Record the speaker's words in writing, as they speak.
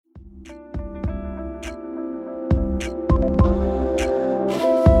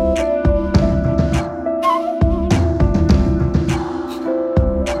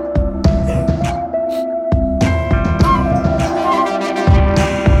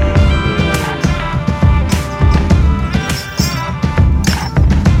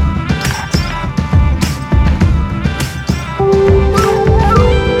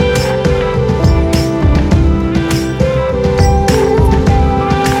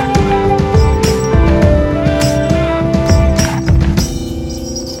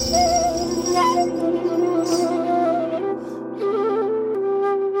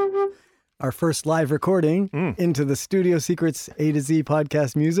first live recording into the Studio Secrets A to Z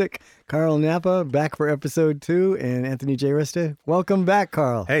podcast music. Carl Nappa back for episode 2, and Anthony J. Resta. Welcome back,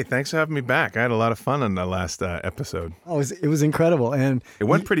 Carl. Hey, thanks for having me back. I had a lot of fun on the last episode. Oh, it was incredible, and it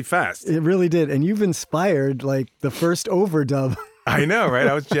went pretty fast. It really did, and you've inspired like the first overdub. I know, right?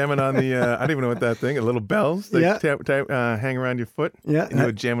 I was jamming on the, I don't even know what that thing, a little bells that hang around your foot. Yeah. And you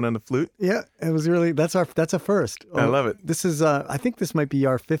were jamming on the flute. Yeah, it was really, that's a first. I love it. This is, I think this might be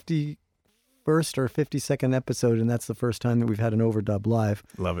our 51st or 52nd episode, and that's the first time that we've had an overdub live.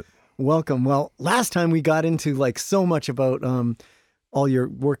 Love it. Welcome. Well, last time we got into like so much about all your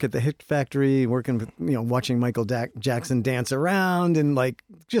work at the Hit Factory, working with, watching Michael Jackson dance around and like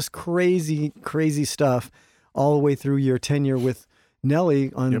just crazy, crazy stuff all the way through your tenure with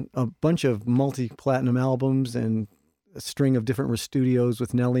Nelly on a bunch of multi-platinum albums and a string of different studios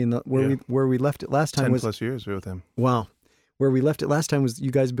with Nelly. And where we left it last time 10 was 10 plus years with him. Wow. Where we left it last time was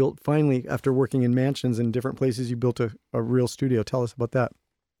you guys built, finally, after working in mansions and different places, you built a real studio. Tell us about that.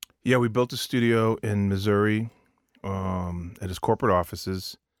 Yeah, we built a studio in Missouri at his corporate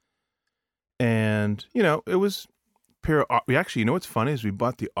offices. And, it was we actually, what's funny is we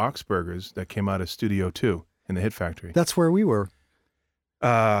bought the Augsburgers that came out of Studio 2 in the Hit Factory. That's where we were.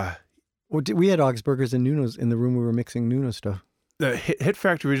 We had Augsburgers and Nuno's in the room we were mixing Nuno stuff. The Hit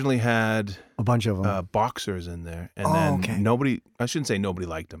Factory originally had a bunch of them. Boxers in there. And then nobody, I shouldn't say nobody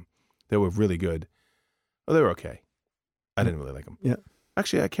liked them. They were really good. Well, they were okay. I didn't really like them. Yeah.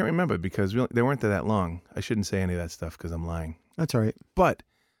 Actually, I can't remember because they weren't there that long. I shouldn't say any of that stuff because I'm lying. That's all right. But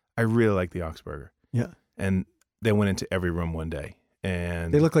I really like the Augsburger. Yeah. And they went into every room one day.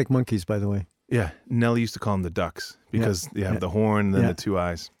 And they look like monkeys, by the way. Yeah. Nelly used to call them the ducks because they have the horn and then the two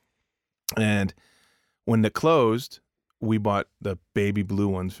eyes. And when it closed, we bought the baby blue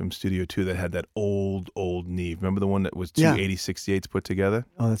ones from Studio 2 that had that old Neve. Remember the one that was two 8068s put together?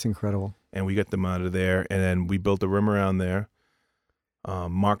 Oh, that's incredible. And we got them out of there. And then we built a room around there.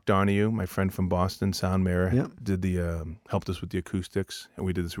 Mark Donahue, my friend from Boston, Sound Mirror, did helped us with the acoustics. And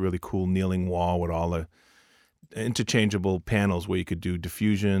we did this really cool kneeling wall with all the interchangeable panels where you could do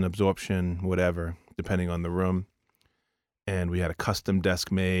diffusion, absorption, whatever, depending on the room. And we had a custom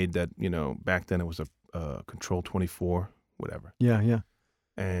desk made that, back then it was a Control 24, whatever. Yeah, yeah.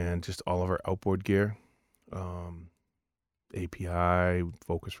 And just all of our outboard gear, API,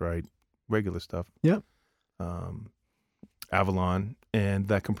 Focusrite, regular stuff. Yeah. Avalon, and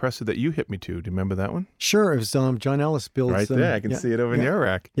that compressor that you hit me to. Do you remember that one? Sure. It was John Ellis builds. Right there. I can see it over in your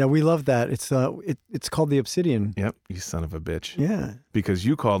rack. Yeah, we love that. It's called the Obsidian. Yep. You son of a bitch. Yeah. Because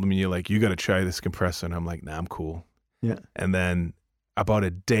you called me and you're like, you got to try this compressor. And I'm like, nah, I'm cool. Yeah. And then about a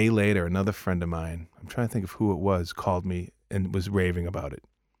day later, another friend of mine, I'm trying to think of who it was, called me and was raving about it.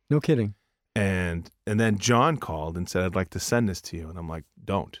 No kidding. And then John called and said, I'd like to send this to you. And I'm like,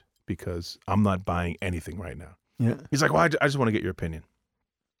 don't, because I'm not buying anything right now. Yeah. He's like, well, I just want to get your opinion.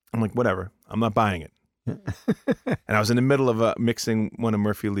 I'm like, whatever. I'm not buying it. And I was in the middle of mixing one of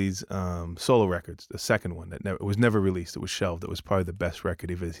Murphy Lee's solo records, the second one that was never released. It was shelved. It was probably the best record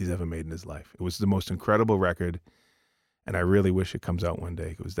he's ever made in his life. It was the most incredible record, and I really wish it comes out one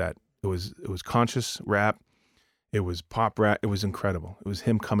day. It was conscious rap. It was pop rap. It was incredible. It was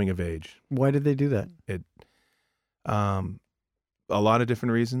him coming of age. Why did they do that? A lot of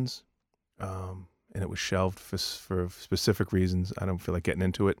different reasons. And it was shelved for specific reasons. I don't feel like getting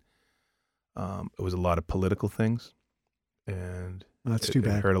into it. It was a lot of political things, and that's too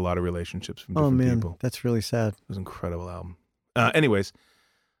bad. It hurt a lot of relationships from different people. That's really sad. It was an incredible album. Anyways,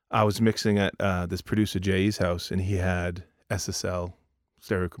 I was mixing at this producer Jay's house, and he had SSL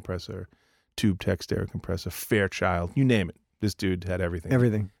stereo compressor, Tube Tech stereo compressor, Fairchild, you name it. This dude had everything.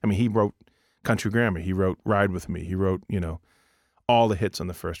 Everything. I mean, he wrote Country Grammar. He wrote Ride With Me. He wrote, all the hits on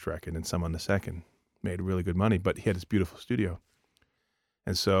the first record and some on the second. Made really good money, but he had this beautiful studio.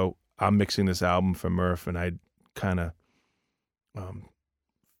 And so I'm mixing this album for Murph, and I kind of,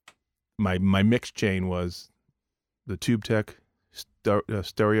 my mix chain was the Tube Tech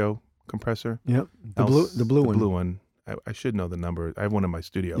stereo compressor. Yep, the blue one. The blue one. I should know the number. I have one in my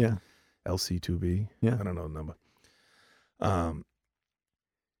studio. Yeah. LC2B. Yeah. I don't know the number.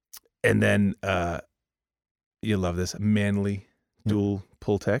 And then you love this, Manley dual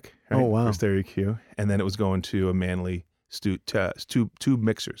pull tech. Right? Oh, wow. For stereo Q. And then it was going to a Manley tube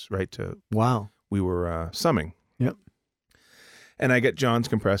mixers, right? We were summing. Yep. And I get John's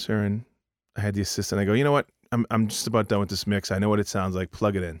compressor, and I had the assistant. I go, you know what? I'm just about done with this mix. I know what it sounds like.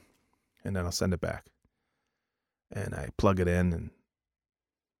 Plug it in, and then I'll send it back. And I plug it in, and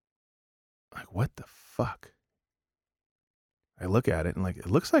I'm like, what the fuck? I look at it, and it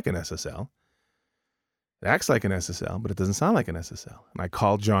looks like an SSL. It acts like an SSL, but it doesn't sound like an SSL. And I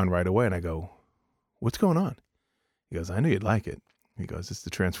called John right away and I go, what's going on? He goes, I knew you'd like it. He goes, it's the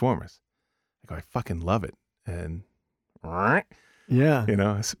Transformers. I go, I fucking love it. And,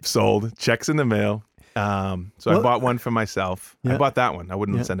 Yeah. sold, checks in the mail. So I bought one for myself. Yeah. I bought that one. I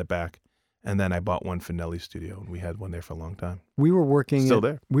wouldn't send it back. And then I bought one for Nelly's studio, and we had one there for a long time. We were working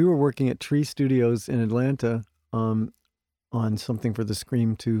there. We were working at Tree Studios in Atlanta on something for the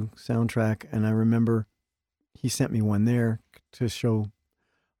Scream 2 soundtrack, and I remember he sent me one there to show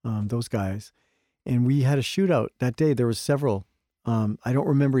those guys. And we had a shootout that day. There was several. I don't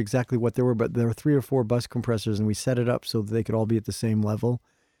remember exactly what there were, but there were 3 or 4 bus compressors, and we set it up so that they could all be at the same level.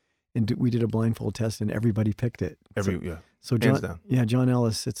 And we did a blindfold test, and everybody picked it. So hands down. Yeah, John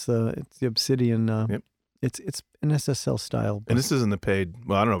Ellis. It's the Obsidian. Yep. It's an SSL style. And this isn't the paid.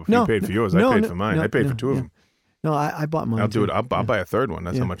 Well, I don't know if you paid for yours. I paid for mine. I paid for 2 of them. No, I bought mine. I'll do it. I'll buy a third one.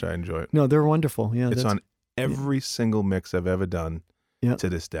 That's how much I enjoy it. No, they're wonderful. Yeah, it's on every single mix I've ever ddone to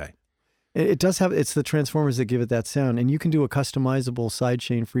this day. It does have. It's the Transformers that give it that sound, and you can do a customizable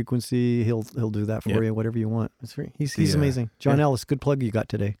sidechain frequency. He'll do that for you, whatever you want. It's free. He's amazing. John Ellis, good plug you got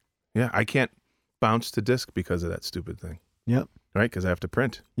today. Yeah, I can't bounce to disc because of that stupid thing. Yep. Right, because I have to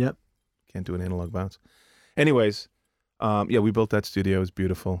print. Yep. Can't do an analog bounce. Anyways, we built that studio. It was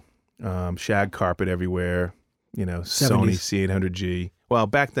beautiful. Shag carpet everywhere. 70s. Sony C800G. Well,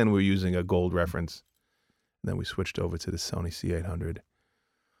 back then we were using a gold reference. Then we switched over to the Sony C800.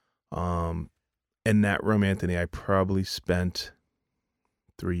 In that room, Anthony, I probably spent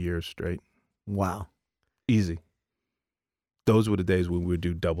 3 years straight. Wow. Easy. Those were the days when we would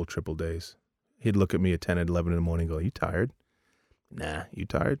do double, triple days. He'd look at me at 10 and 11 in the morning and go, you tired? Nah. You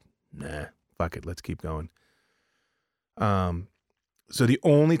tired? Nah. Fuck it. Let's keep going. So the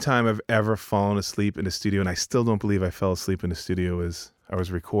only time I've ever fallen asleep in the studio, and I still don't believe I fell asleep in the studio, is I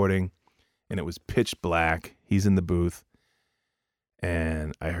was recording and it was pitch black. He's in the booth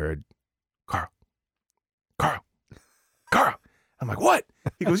and I heard, Carl. I'm like, what?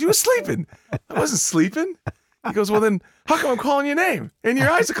 He goes, you were sleeping. I wasn't sleeping. He goes, well then, how come I'm calling your name and your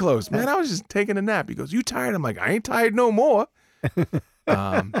eyes are closed? Man, I was just taking a nap. He goes, you tired? I'm like, I ain't tired no more.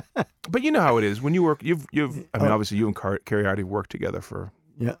 But you know how it is when you work. Obviously you and Carrie Hardy worked together for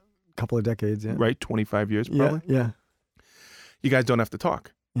a couple of decades. Yeah, right, 25 years probably. Yeah. You guys don't have to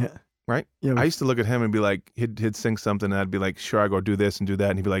talk. Yeah. Right. Yeah. I used to look at him and be like, he'd sing something, and I'd be like, sure, I go do this and do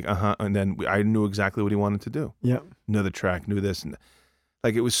that, and he'd be like, and then I knew exactly what he wanted to do. Yeah. Knew the track, knew this, and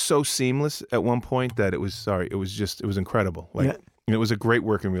like it was so seamless at one point that it was incredible. Like it was a great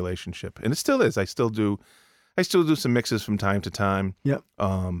working relationship, and it still is. I still do some mixes from time to time. Yep.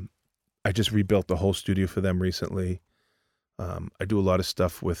 I just rebuilt the whole studio for them recently. I do a lot of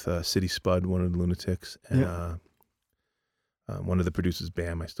stuff with City Spud, one of the Lunatics, and one of the producers,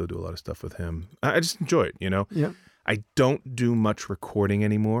 Bam. I still do a lot of stuff with him. I just enjoy it, Yeah. I don't do much recording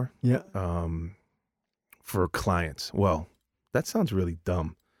anymore. Yeah. For clients. Well, that sounds really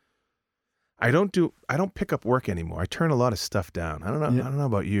dumb. I don't pick up work anymore. I turn a lot of stuff down. I don't know. Yeah. I don't know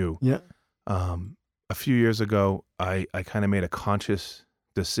about you. Yeah. A few years ago, I kind of made a conscious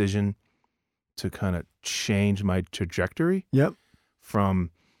decision to kind of change my trajectory. Yep.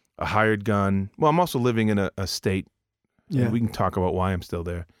 From a hired gun. Well, I'm also living in a state, and we can talk about why I'm still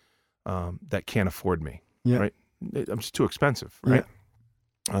there, that can't afford me. Yeah. Right? I'm just too expensive, right?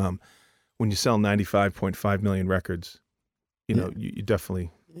 Yeah. When you sell 95.5 million records, you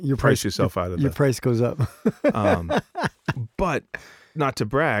definitely price yourself out of your price goes up. But not to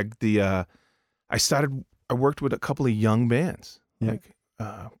brag, I worked with a couple of young bands, like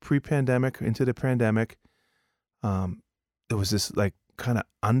pre-pandemic into the pandemic. There was this like kind of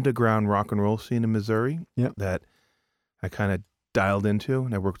underground rock and roll scene in Missouri that I kind of dialed into,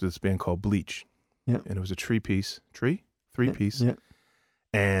 and I worked with this band called Bleach. Yeah. And it was a three-piece,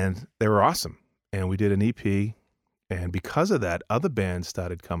 and they were awesome. And we did an EP, and because of that, other bands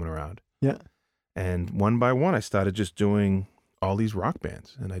started coming around. Yeah. And one by one, I started just doing all these rock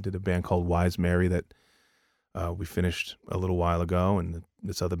bands. And I did a band called Wise Mary that we finished a little while ago, and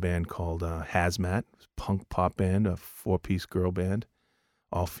this other band called Hazmat, punk pop band, a 4-piece girl band,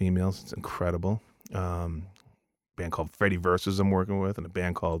 all females. It's incredible. Band called Freddie Versus I'm working with, and a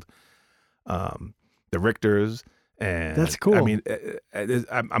band called The Richters. And that's cool. I mean,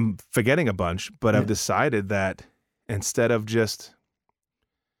 I'm forgetting a bunch, but I've decided that instead of just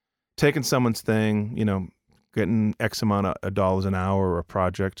taking someone's thing, getting X amount of dollars an hour or a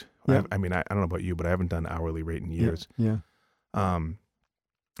project. I don't know about you, but I haven't done hourly rate in years. Yeah.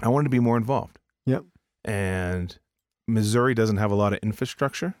 I wanted to be more involved. Yep. And Missouri doesn't have a lot of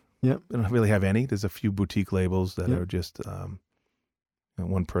infrastructure. Yep. They don't really have any. There's a few boutique labels that are just, and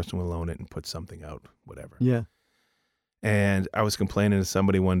one person will own it and put something out, whatever. Yeah. And I was complaining to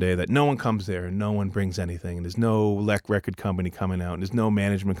somebody one day that no one comes there and no one brings anything, and there's no record company coming out, and there's no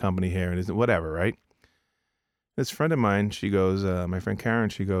management company here, and there's whatever, right? This friend of mine, she goes, my friend Karen,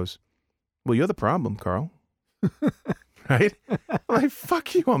 she goes, well, you're the problem, Carl. Right? I'm like,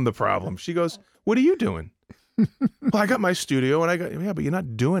 fuck you, I'm the problem. She goes, what are you doing? Well, I got my studio, and yeah, but you're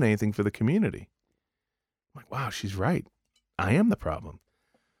not doing anything for the community. I'm like, wow, she's right. I am the problem.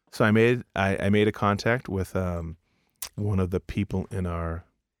 So I made a contact with one of the people in our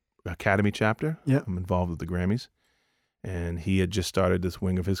Academy chapter. Yeah. I'm involved with the Grammys. And he had just started this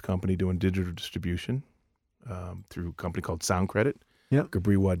wing of his company doing digital distribution through a company called Sound Credit. Yeah.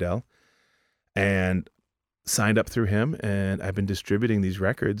 Gabri Waddell. And signed up through him. And I've been distributing these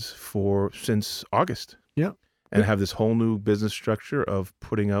records since August. Yeah. And I have this whole new business structure of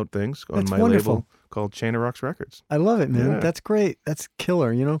putting out things on my wonderful. label called Chain of Rocks Records. I love it, man. Yeah. That's great. That's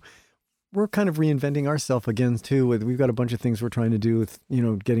killer. You know, we're kind of reinventing ourselves again too. We've got a bunch of things we're trying to do with, you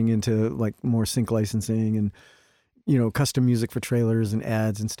know, getting into like more sync licensing and, you know, custom music for trailers and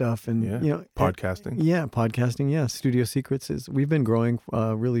ads and stuff. And, you know, podcasting. Podcasting. Yeah. Studio Secrets we've been growing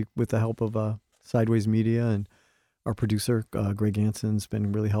really with the help of Sideways Media, and our producer, Greg Anson's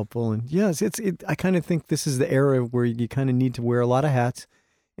been really helpful. And yes, I kind of think this is the era where you kind of need to wear a lot of hats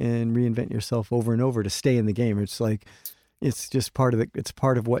and reinvent yourself over and over to stay in the game. It's like, it's just it's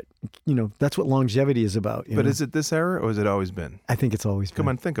part of what, you know, that's what longevity is about. But know? is it this era or has it always been? I think it's always been. Come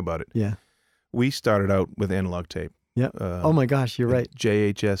on, think about it. Yeah. We started out with analog tape. Yeah. Oh my gosh, you're right.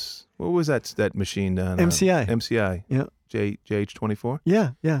 JHS. What was that machine down? MCI. MCI. Yeah. JH24?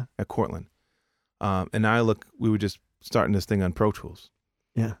 Yeah, yeah. At Cortland. And now we were just starting this thing on Pro Tools.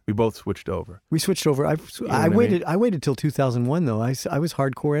 Yeah. We both switched over. We switched over. I waited till 2001 though. I was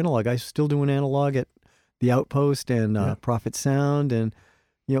hardcore analog. I was still doing analog at the Outpost and Prophet Sound, and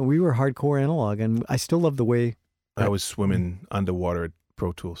you know, we were hardcore analog, and I still love the way I was swimming underwater at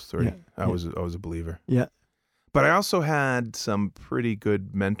Pro Tools 3. Yeah. I was a believer. Yeah. But I also had some pretty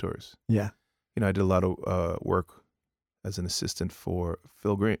good mentors. Yeah. You know, I did a lot of work as an assistant for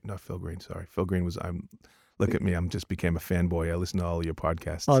Phil Green. Not Phil Green, sorry. Phil Green look at me, just became a fanboy. I listen to all of your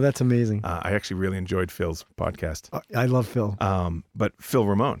podcasts. Oh, that's amazing. I actually really enjoyed Phil's podcast. I love Phil. But Phil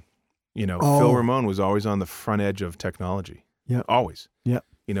Ramone, you know, Phil Ramone was always on the front edge of technology. Yeah. Always. Yeah.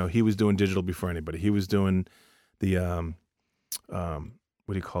 You know, he was doing digital before anybody. He was doing the,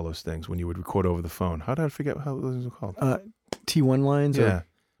 what do you call those things when you would record over the phone? How did I forget how those were called? T1 lines? Yeah.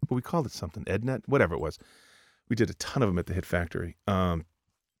 But we called it something, EdNet, whatever it was. We did a ton of them at the Hit Factory.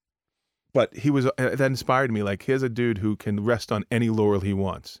 But that inspired me. Like, here's a dude who can rest on any laurel he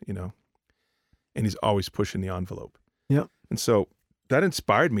wants, you know, and he's always pushing the envelope. Yeah. And so that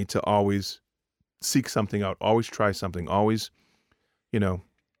inspired me to always seek something out, always try something, always, you know,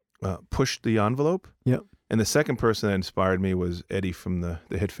 push the envelope. Yeah. And the second person that inspired me was Eddie from the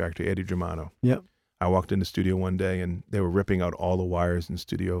Hit Factory, Eddie Germano. Yeah. I walked in the studio one day and they were ripping out all the wires in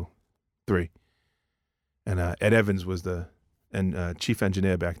Studio 3. And Ed Evans was the chief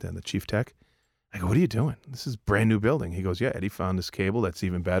engineer back then, the chief tech. I go, what are you doing? This is a brand new building. He goes, yeah, Eddie found this cable that's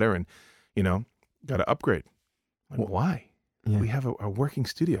even better and, you know, got to upgrade. I'm like, why? Yeah. We have a working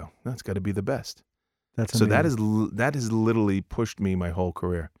studio. That's got to be the best. That's so amazing. that has literally pushed me my whole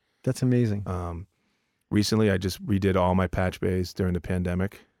career. That's amazing. Recently, I just redid all my patch bays during the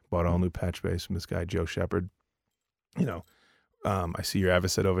pandemic. Bought all new patch bays from this guy, Joe Shepard. You know, I see your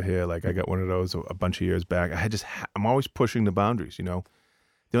Avocet over here. Like, I got one of those a bunch of years back. I'm always pushing the boundaries, you know.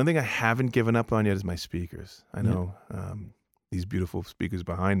 The only thing I haven't given up on yet is my speakers. I know these beautiful speakers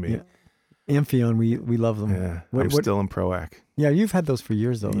behind me. Yeah. Amphion, we love them. Yeah, I'm still in ProAc. Yeah, you've had those for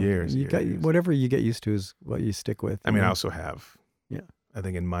years, though. Years. Whatever you get used to is what you stick with. I mean, I also have. Yeah. I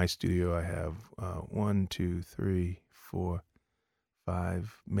think in my studio I have 1, 2, 3, 4,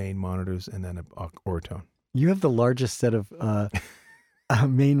 5 main monitors and then an Ortone. You have the largest set of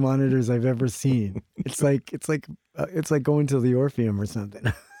main monitors I've ever seen. It's like going to the Orpheum or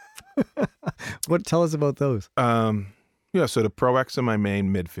something. Tell us about those? Yeah, so the ProAcs are my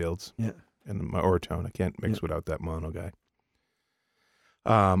main midfields. Yeah. And my Ortone. I can't mix without that mono guy.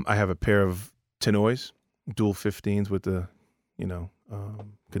 I have a pair of Tenoys, dual 15s with the, you know,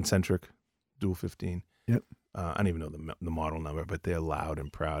 concentric dual 15. Yep. I don't even know the model number, but they're loud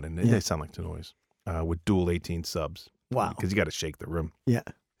and proud, and they sound like Tenoys with dual 18 subs. Wow. Because you got to shake the room. Yeah.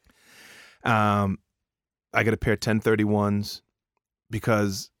 I got a pair of 1031s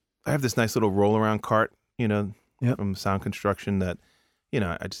because I have this nice little roll around cart, you know, from Sound Construction that, you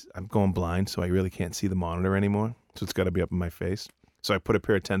know, I'm going blind, so I really can't see the monitor anymore. So it's got to be up in my face. So I put a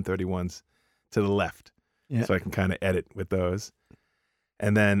pair of 1031s to the left, so I can kind of edit with those.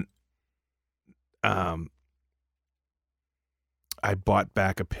 And then I bought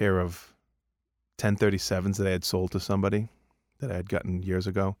back a pair of 1037s that I had sold to somebody that I had gotten years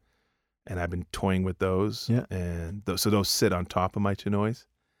ago. And I've been toying with those. Yeah. And so those sit on top of my Tonois.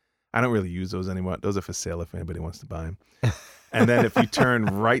 I don't really use those anymore. Those are for sale if anybody wants to buy them. And then if you turn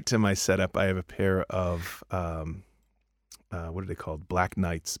right to my setup, I have a pair of, what are they called? Black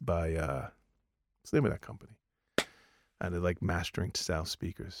Knights by, what's the name of that company? And they're like mastering style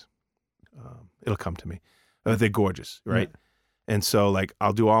speakers. It'll come to me. They're gorgeous, right? Yeah. And so like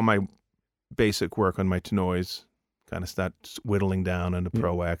I'll do all my basic work on my Tonois, kind of start whittling down on the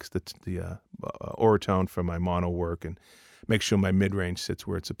Pro X, the Oratone for my mono work, and make sure my mid-range sits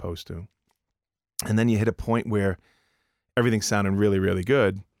where it's supposed to. And then you hit a point where everything's sounding really, really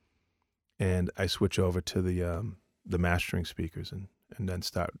good, and I switch over to the mastering speakers, and then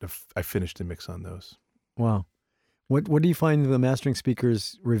I finish the mix on those. Wow. What do you find the mastering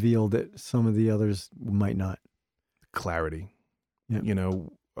speakers reveal that some of the others might not? Clarity. Yeah. You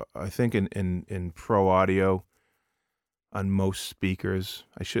know, I think in pro audio, on most speakers,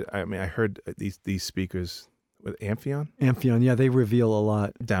 I heard these speakers with Amphion, yeah, they reveal a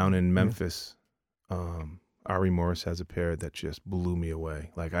lot. Down in Memphis, Ari Morris has a pair that just blew me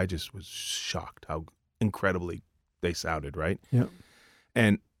away. Like I just was shocked how incredibly they sounded, right? Yeah.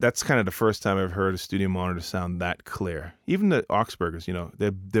 And that's kind of the first time I've heard a studio monitor sound that clear. Even the Augsburgers, you know,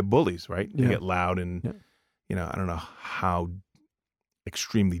 they're bullies, right? They get loud and, you know, I don't know how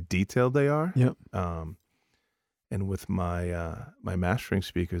extremely detailed they are. Yeah. And with my my mastering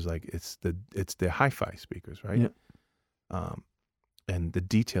speakers, like it's the hi-fi speakers, right? Yeah. And the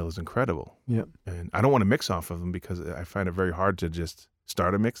detail is incredible. Yeah. And I don't want to mix off of them because I find it very hard to just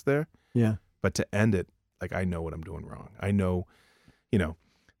start a mix there. Yeah. But to end it, like I know what I'm doing wrong. I know, you know,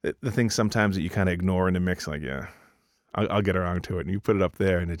 the things sometimes that you kind of ignore in the mix, like, yeah, I'll get around to it. And you put it up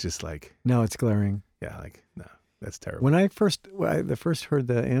there and it's just like. Now it's glaring. Yeah, like, no, that's terrible. When I first heard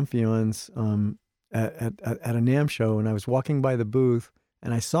the Amphions at a NAMM show, and I was walking by the booth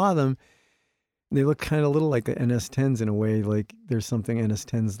and I saw them, they look kind of a little like the NS10s in a way, like there's something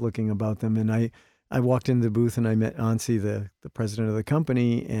NS10s looking about them. And I walked into the booth and I met Ansi, the president of the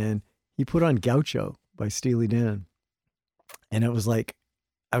company, and he put on Gaucho by Steely Dan. And it was like,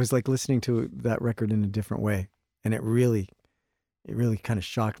 I was like listening to that record in a different way. And it really kind of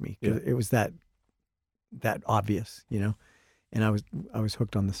shocked me. Yeah. It was that obvious, you know? And I was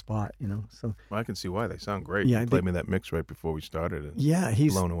hooked on the spot, you know. So well, I can see why. They sound great. Yeah, you played me that mix right before we started. And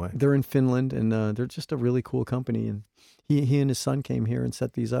he's blown away. They're in Finland, and they're just a really cool company. And he and his son came here and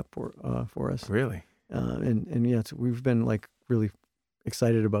set these up for us. Really? And yeah, we've been like really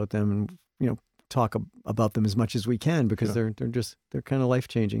excited about them, and you know, talk about them as much as we can because they're kind of life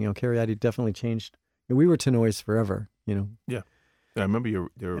changing. You know, Cariati definitely changed. We were Tonois forever, you know. Yeah. I remember you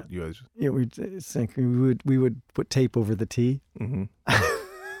guys. Yeah, we would put tape over the T. Mm-hmm.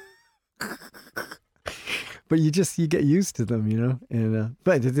 But you get used to them, you know. And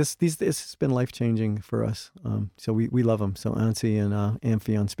but this has been life changing for us. So we love them. So Ansi and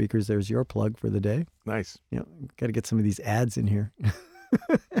Amphion speakers. There's your plug for the day. Nice. Yeah, got to get some of these ads in here.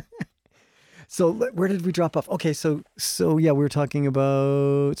 So where did we drop off? Okay, so yeah, we were talking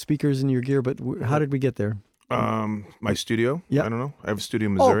about speakers in your gear, but how did we get there? My studio. Yeah. I don't know. I have a studio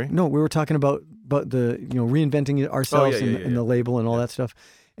in Missouri. Oh, no, we were talking about the reinventing it ourselves and the label and all that stuff.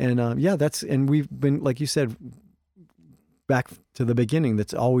 And and we've been, like you said, back to the beginning.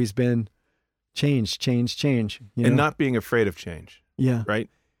 That's always been change. And not being afraid of change. Yeah. Right.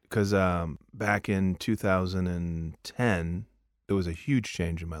 Because back in 2010, there was a huge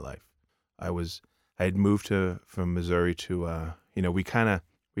change in my life. I had moved from Missouri to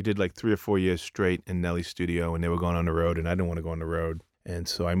we did like 3 or 4 years straight in Nelly's studio, and they were going on the road, and I didn't want to go on the road. And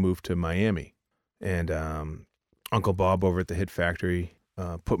so I moved to Miami. And Uncle Bob over at the Hit Factory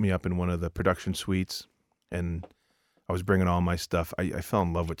put me up in one of the production suites, and I was bringing all my stuff. I fell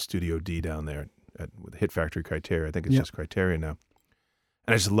in love with Studio D down there with the Hit Factory Criteria. I think it's just Criteria now.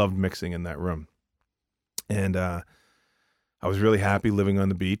 And I just loved mixing in that room. And I was really happy living on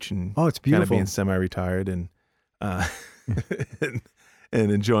the beach and it's beautiful. Kind of being semi-retired and and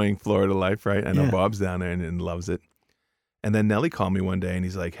enjoying Florida life, right? I know Bob's down there and loves it. And then Nelly called me one day and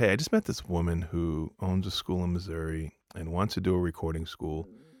he's like, hey, I just met this woman who owns a school in Missouri and wants to do a recording school.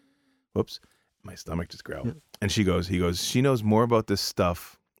 Whoops, my stomach just growled. Yeah. And he goes, she knows more about this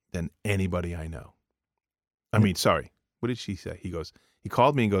stuff than anybody I know. I mean, sorry, what did she say? He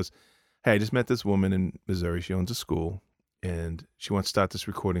called me and goes, hey, I just met this woman in Missouri. She owns a school and she wants to start this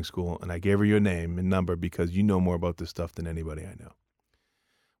recording school. And I gave her your name and number because you know more about this stuff than anybody I know.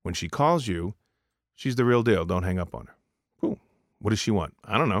 When she calls you, she's the real deal. Don't hang up on her. Cool. What does she want?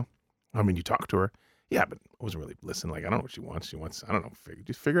 I don't know. I mean, you talk to her. Yeah, but I wasn't really listening. Like, I don't know what she wants. She wants, I don't know,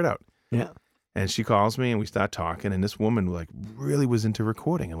 just figure it out. Yeah. And she calls me and we start talking. And this woman like really was into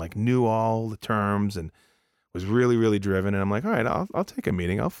recording and like knew all the terms and was really, really driven. And I'm like, all right, I'll take a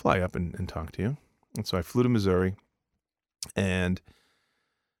meeting. I'll fly up and talk to you. And so I flew to Missouri, and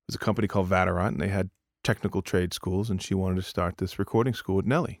it was a company called Vatterott, and they had technical trade schools, and she wanted to start this recording school with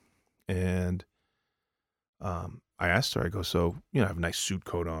Nelly. And I asked her, I go, so, I have a nice suit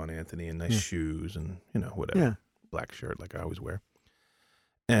coat on, Anthony, and nice shoes and, whatever, black shirt like I always wear.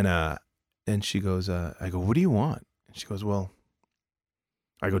 And she goes, I go, what do you want? And she goes, well,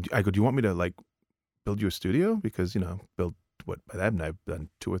 I go, do you want me to like build you a studio? Because, build what, by that I've done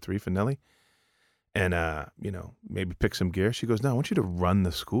 2 or 3 for Nelly. And, maybe pick some gear. She goes, no, I want you to run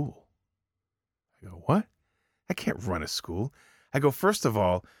the school. I go, what? I can't run a school. I go, first of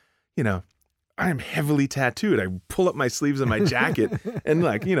all, I am heavily tattooed. I pull up my sleeves on my jacket and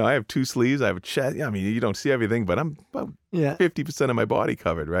like, I have 2 sleeves. I have a chest. I mean, you don't see everything, but I'm about 50% of my body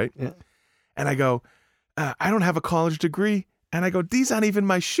covered, right? Yeah. And I go, I don't have a college degree. And I go, these aren't even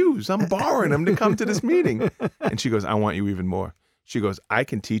my shoes. I'm borrowing them to come to this meeting. And she goes, I want you even more. She goes, I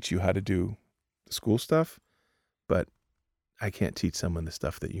can teach you how to do the school stuff, but I can't teach someone the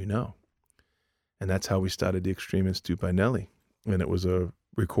stuff that you know. And that's how we started the Extreme Institute by Nelly. And it was a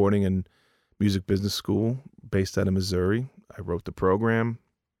recording and music business school based out of Missouri. I wrote the program,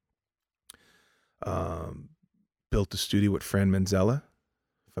 built the studio with Fran Manzella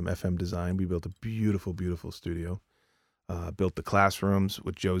from FM Design. We built a beautiful, beautiful studio. Built the classrooms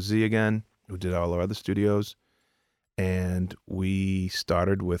with Joe Z again, who did all our other studios. And we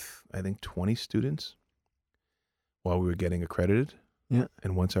started with, I think, 20 students while we were getting accredited. Yeah.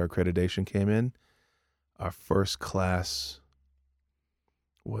 And once our accreditation came in, our first class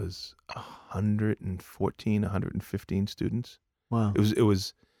was 114, 115 students. Wow. It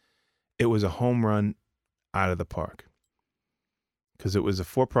was a home run out of the park. Because it was a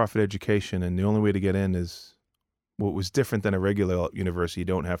for-profit education, and the only way to get in is what was different than a regular university. You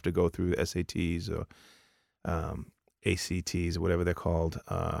don't have to go through SATs or ACTs or whatever they're called.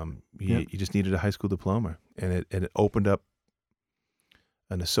 You just needed a high school diploma, and it opened up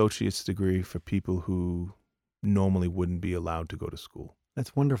an associate's degree for people who normally wouldn't be allowed to go to school.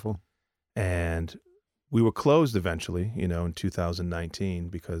 That's wonderful. And we were closed eventually, in 2019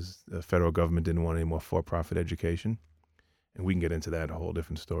 because the federal government didn't want any more for-profit education. And we can get into that, a whole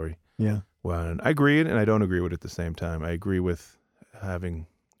different story. Yeah. Well, and I agree and I don't agree with it at the same time. I agree with having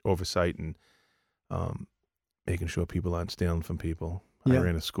oversight and making sure people aren't stealing from people. Yeah. I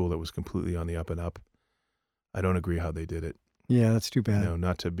ran a school that was completely on the up and up. I don't agree how they did it. Yeah, that's too bad.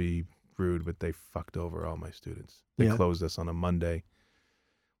 Not to be rude, but they fucked over all my students. They Yeah. closed us on a Monday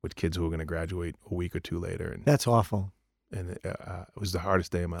with kids who were going to graduate a week or 2 later. And That's awful. And it was the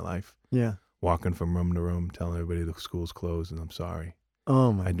hardest day of my life. Yeah. Walking from room to room, telling everybody the school's closed and I'm sorry.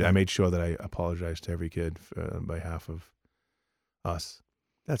 Oh, my God. I made sure that I apologized to every kid on behalf of us.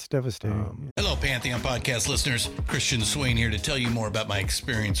 That's devastating. Hello, Pantheon podcast listeners. Christian Swain here to tell you more about my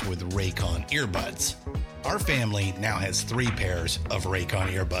experience with Raycon earbuds. Our family now has 3 pairs of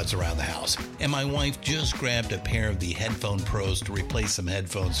Raycon earbuds around the house, and my wife just grabbed a pair of the Headphone Pros to replace some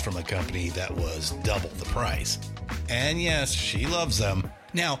headphones from a company that was double the price. And yes, she loves them.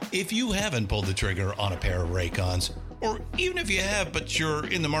 Now, if you haven't pulled the trigger on a pair of Raycons, or even if you have, but you're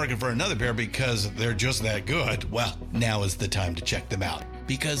in the market for another pair because they're just that good, well, now is the time to check them out,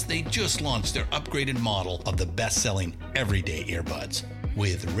 because they just launched their upgraded model of the best-selling everyday earbuds.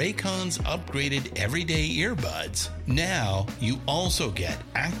 With Raycon's upgraded everyday earbuds, now you also get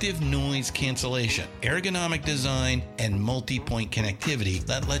active noise cancellation, ergonomic design, and multi-point connectivity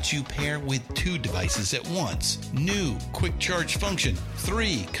that lets you pair with 2 devices at once. New quick charge function,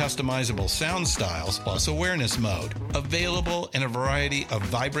 3 customizable sound styles, plus awareness mode. Available in a variety of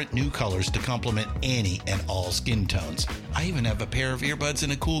vibrant new colors to complement any and all skin tones. I even have a pair of earbuds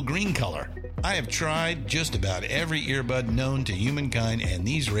in a cool green color. I have tried just about every earbud known to humankind, and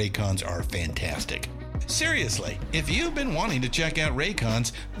these Raycons are fantastic. Seriously, if you've been wanting to check out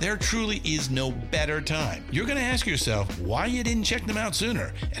Raycons, there truly is no better time. You're going to ask yourself why you didn't check them out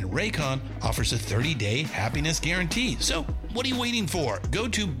sooner, and Raycon offers a 30-day happiness guarantee. So what are you waiting for? Go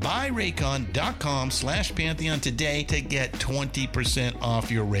to buyraycon.com/Pantheon today to get 20%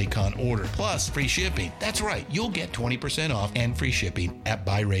 off your Raycon order, plus free shipping. That's right, you'll get 20% off and free shipping at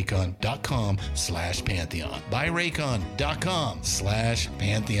buyraycon.com/Pantheon.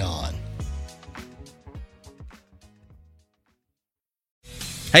 buyraycon.com/Pantheon.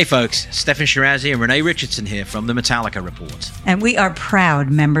 Hey folks, Stefan Shirazi and Renee Richardson here from the Metallica Report. And we are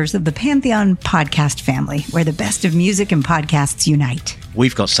proud members of the Pantheon podcast family, where the best of music and podcasts unite.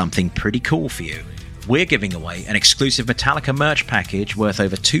 We've got something pretty cool for you. We're giving away an exclusive Metallica merch package worth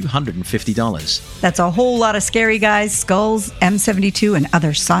over $250. That's a whole lot of Scary Guys, Skulls, M72, and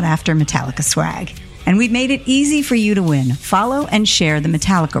other sought-after Metallica swag. And we've made it easy for you to win. Follow and share the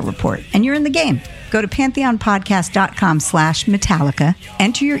Metallica Report, and you're in the game. Go to pantheonpodcast.com/Metallica,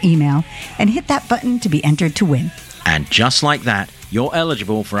 enter your email, and hit that button to be entered to win. And just like that, you're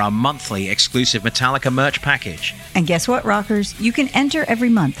eligible for our monthly exclusive Metallica merch package. And guess what, rockers? You can enter every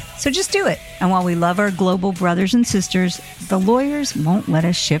month, so just do it. And while we love our global brothers and sisters, the lawyers won't let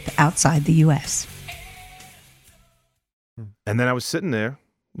us ship outside the U.S. And then I was sitting there,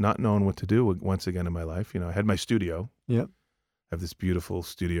 not knowing what to do once again in my life. You know, I had my studio. Yep. I have this beautiful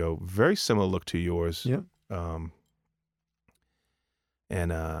studio, very similar look to yours. Yep. And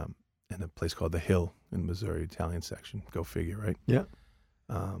a place called The Hill in Missouri, Italian section. Go figure, right? Yeah.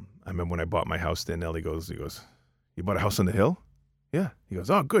 I remember when I bought my house there, Nelly goes, you bought a house on The Hill? Yeah. He goes,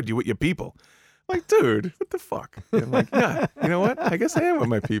 oh, good. You with your people. I'm like, dude, what the fuck? And I'm like, yeah, you know what? I guess I am with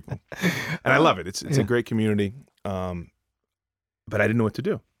my people. And I love it. It's a great community. But I didn't know what to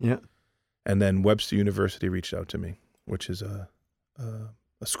do. Yeah. And then Webster University reached out to me, which is a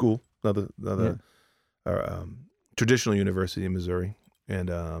school, another traditional university in Missouri. And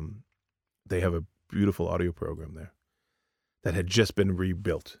they have a beautiful audio program there that had just been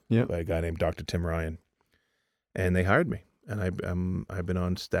rebuilt by a guy named Dr. Tim Ryan. And they hired me. And I've been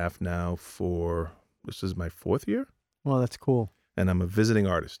on staff now this is my 4th year. Well, that's cool. And I'm a visiting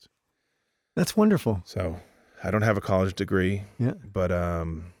artist. That's wonderful. So I don't have a college degree, but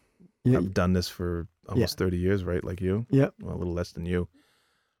I've done this for almost 30 years, right? Like you? Yeah. Well, a little less than you.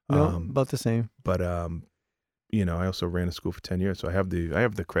 No, about the same. But you know, I also ran a school for 10 years, so I have the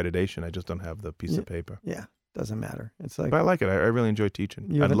accreditation. I just don't have the piece of paper. Yeah, doesn't matter. It's like, but I like it. I really enjoy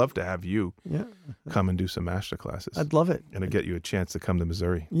teaching. I'd love to have you come and do some master classes. I'd love it. And to get you a chance to come to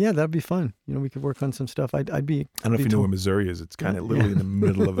Missouri. Yeah, that'd be fun. You know, we could work on some stuff. I'd be. I don't know if you know where Missouri is. It's kind of literally in the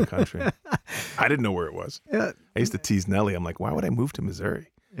middle of the country. I didn't know where it was. Yeah. I used to tease Nelly. I'm like, why would I move to Missouri?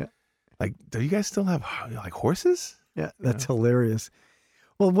 Yeah. Like, do you guys still have like horses? Yeah, that's hilarious.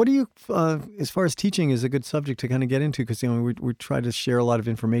 Well, what do you, as far as teaching is a good subject to kind of get into, because, you know, we try to share a lot of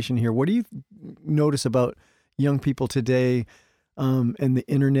information here. What do you notice about young people today, and the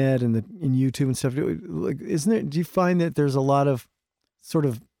internet and YouTube and stuff? Like, do you find that there's a lot of sort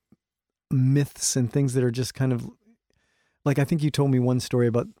of myths and things that are just kind of like, I think you told me one story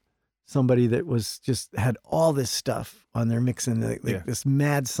about somebody that was just had all this stuff on their mixing, this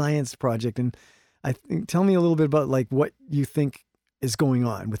mad science project. And I think, tell me a little bit about like what you think is going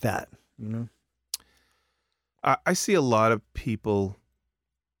on with that. You know, I see a lot of people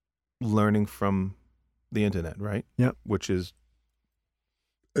learning from the internet, right? Yep. Which is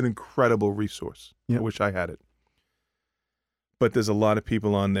an incredible resource. Yep. I wish I had it. But there's a lot of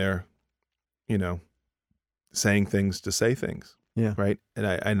people on there, you know, saying things to say things. Yeah. Right. And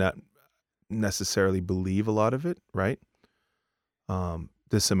I not necessarily believe a lot of it, right?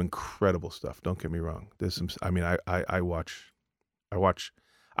 There's some incredible stuff. Don't get me wrong. There's some, I mean, I watch,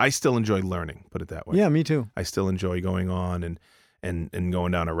 I still enjoy learning, put it that way. Yeah, me too. I still enjoy going on and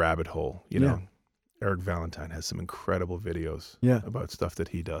going down a rabbit hole, you know. Eric Valentine has some incredible videos about stuff that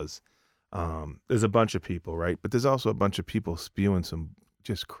he does. There's a bunch of people, right? But there's also a bunch of people spewing some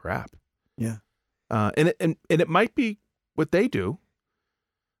just crap. Yeah. And it might be what they do,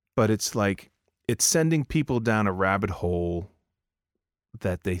 but it's like it's sending people down a rabbit hole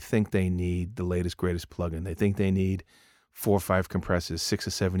that they think they need the latest, greatest plugin. They think they need 4 or 5 compressors, 6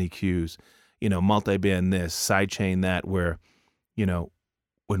 or 7 EQs, you know, multi-band this, sidechain that, where, you know,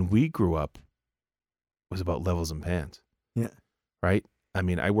 when we grew up, it was about levels and pans. Yeah. Right? I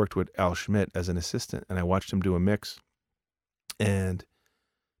mean, I worked with Al Schmidt as an assistant, and I watched him do a mix and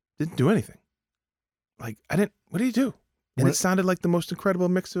didn't do anything. Like, what do you do? And it sounded like the most incredible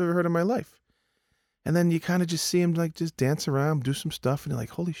mix I've ever heard in my life. And then you kind of just see him like just dance around, do some stuff, and you're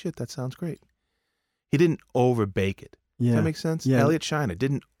like, holy shit, that sounds great. He didn't overbake it. Yeah. Does that make sense? Yeah. Elliott Shiner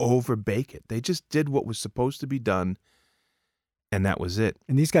didn't overbake it. They just did what was supposed to be done, and that was it.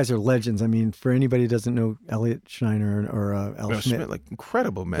 And these guys are legends. I mean, for anybody who doesn't know Elliott Shiner or Al Schmidt, like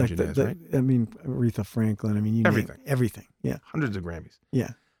incredible engineers, right? I mean, Aretha Franklin. I mean, you everything. Everything. Yeah. Hundreds of Grammys.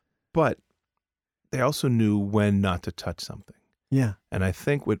 Yeah. But they also knew when not to touch something. Yeah. And I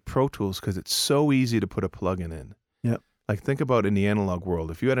think with Pro Tools, because it's so easy to put a plugin in. Yep. Like, think about in the analog world,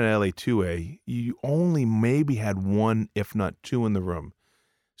 if you had an LA2A, you only maybe had 1, if not 2 in the room.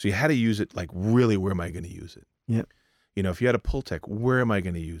 So you had to use it like, really, where am I going to use it? Yep. You know, if you had a Pultec, where am I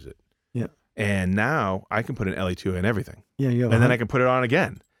going to use it? Yeah. And now I can put an LE2 in everything. Yeah, you have and then I can put it on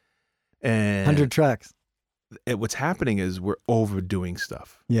again. And 100 tracks. What's happening is we're overdoing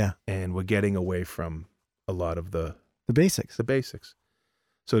stuff. Yeah. And we're getting away from a lot of the basics. The basics.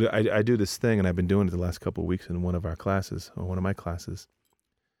 So I do this thing, and I've been doing it the last couple of weeks in one of our classes, or one of my classes.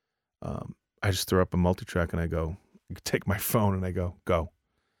 I just throw up a multi-track, and I go, take my phone, and I go.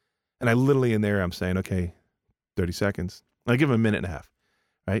 And I literally in there, I'm saying, okay, 30 seconds. And I give them a minute and a half,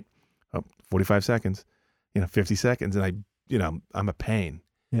 right? 45 seconds, 50 seconds. And I'm a pain.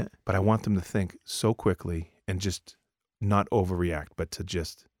 Yeah. But I want them to think so quickly and just not overreact, but to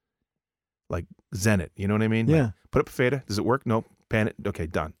just like zen it. You know what I mean? Yeah. Like, put up a fader. Does it work? Nope. Pan it. Okay,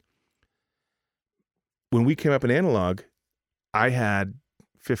 done. When we came up in analog, I had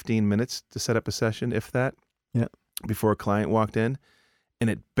 15 minutes to set up a session, if that, before a client walked in, and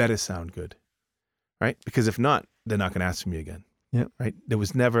it better sound good, right? Because if not, they're not going to ask me again. Yeah. Right? There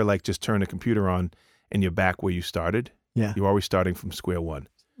was never like just turn the computer on and you're back where you started. Yeah. You're always starting from square one.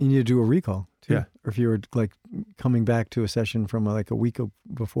 You need to do a recall too. Yeah. Or if you were like coming back to a session from like a week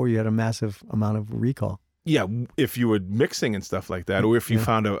before, you had a massive amount of recall. Yeah. If you were mixing and stuff like that, or if you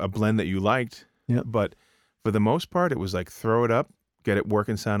found a blend that you liked. Yeah. But for the most part, it was like throw it up, get it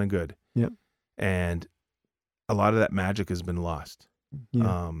working, sounding good. Yeah. And a lot of that magic has been lost.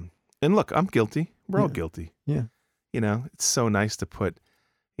 Yeah. And look, I'm guilty. We're all guilty. Yeah. It's so nice to put,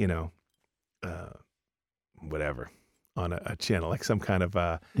 whatever on a channel, like some kind of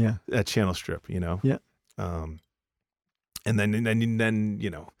a channel strip, Yeah. And then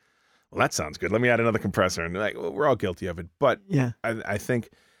well, that sounds good. Let me add another compressor, and like we're all guilty of it. But Yeah. I think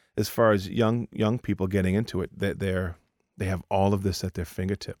as far as young people getting into it, that they have all of this at their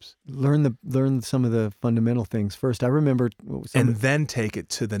fingertips. Learn some of the fundamental things first. I remember then take it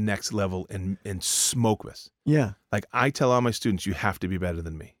to the next level and smoke this. Yeah. Like I tell all my students, you have to be better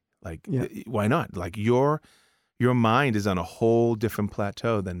than me. Like, why not? Like your mind is on a whole different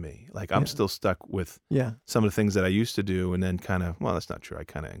plateau than me. Like I'm still stuck with some of the things that I used to do, and then kind of, well, that's not true. I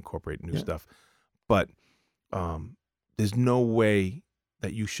kind of incorporate new stuff, but there's no way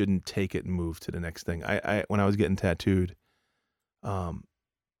that you shouldn't take it and move to the next thing. I when I was getting tattooed,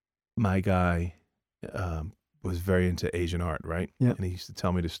 my guy was very into Asian art, right? Yeah. And he used to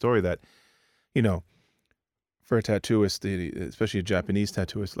tell me the story that, for a tattooist, especially a Japanese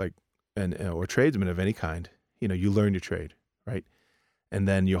tattooist, like or tradesman of any kind, you learn your trade, right? And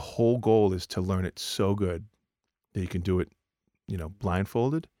then your whole goal is to learn it so good that you can do it,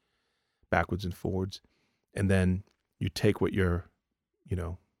 blindfolded, backwards and forwards. And then you take what your,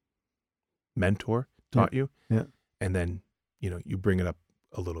 mentor taught you. Yeah. And then, you bring it up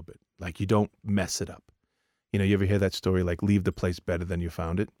a little bit. Like you don't mess it up. You ever hear that story, like leave the place better than you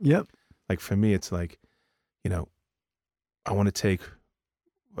found it? Yep. Like for me, it's like, I want to take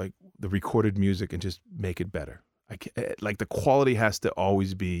like the recorded music and just make it better. Like the quality has to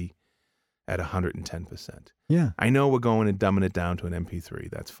always be at 110%. Yeah. I know we're going and dumbing it down to an MP3.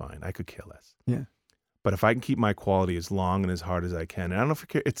 That's fine. I could care less. Yeah. But if I can keep my quality as long and as hard as I can, and I don't know if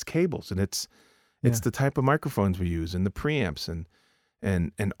it's cables, and it's the type of microphones we use and the preamps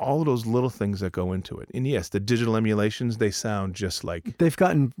and all of those little things that go into it. And yes, the digital emulations, they sound just like... They've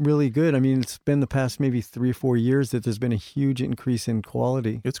gotten really good. I mean, it's been the past maybe 3 or 4 years that there's been a huge increase in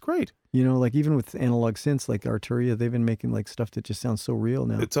quality. It's great. Like even with analog synths like Arturia, they've been making like stuff that just sounds so real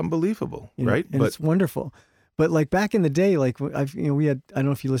now. It's unbelievable, right? And it's wonderful. But like back in the day, like we had, I don't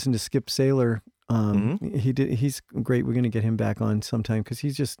know if you listened to Skip Saylor. He's great. We're going to get him back on sometime because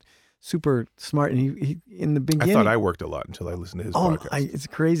he's just super smart. And he in the beginning, I thought I worked a lot until I listened to his podcast. It's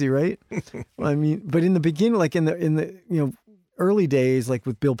crazy, right? I mean, but in the beginning, like in the early days, like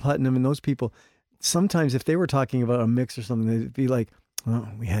with Bill Putnam and those people, sometimes if they were talking about a mix or something, they'd be like, "Oh,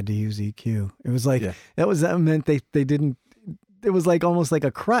 we had to use EQ." It was like that meant they didn't. It was like almost like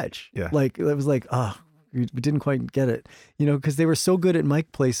a crutch. Yeah, like it was like, we didn't quite get it, because they were so good at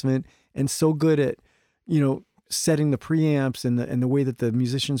mic placement and so good at, setting the preamps and the way that the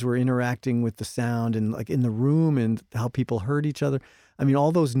musicians were interacting with the sound and like in the room and how people heard each other. I mean,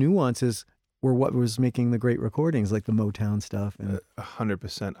 all those nuances were what was making the great recordings, like the Motown stuff.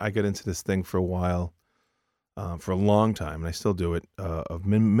 100%. I got into this thing for a while, for a long time, and I still do it, of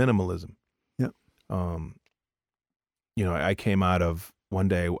minimalism. Yeah. I came out of one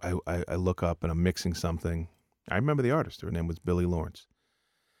day, I look up and I'm mixing something. I remember the artist. Her name was Billy Lawrence.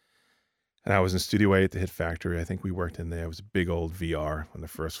 And I was in Studio A at the Hit Factory. I think we worked in there. It was a big old VR on the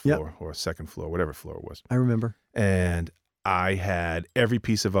first floor or second floor, whatever floor it was. I remember. And I had every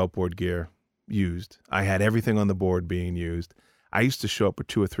piece of outboard gear used. I had everything on the board being used. I used to show up with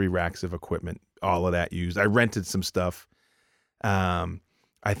 2 or 3 racks of equipment all of that used. I rented some stuff.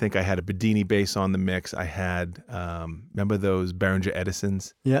 I think I had a Bedini bass on the mix. I had, remember those Behringer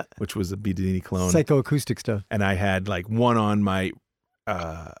Edisons? Yeah. Which was a Bedini clone. Psychoacoustic stuff. And I had like one on my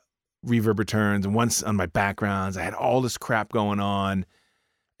reverb returns and one on my backgrounds. I had all this crap going on.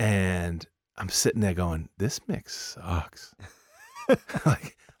 And I'm sitting there going, this mix sucks.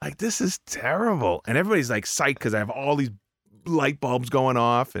 like this is terrible. And everybody's like psyched because I have all these light bulbs going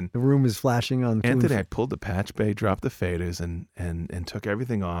off, and the room is flashing on. Anthony, I pulled the patch bay, dropped the faders, and took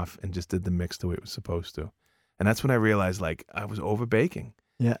everything off and just did the mix the way it was supposed to. And that's when I realized like I was over baking.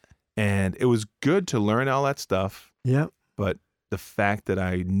 Yeah. And it was good to learn all that stuff. Yeah. But the fact that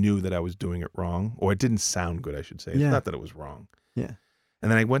I knew that I was doing it wrong, or it didn't sound good, I should say. It's not that it was wrong. Yeah.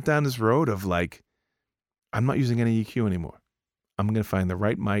 And then I went down this road of like, I'm not using any EQ anymore. I'm going to find the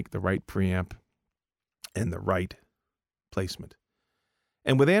right mic, the right preamp, and the right placement.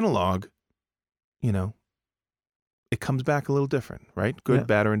 And with analog, you know, it comes back a little different, right? Good,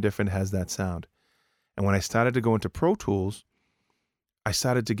 bad, or indifferent has that sound. And when I started to go into Pro Tools, I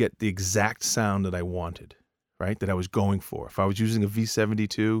started to get the exact sound that I wanted, right? That I was going for. If I was using a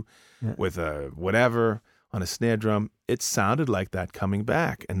V72 with a whatever on a snare drum, it sounded like that coming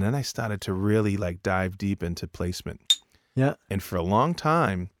back. And then I started to really like dive deep into placement. Yeah. And for a long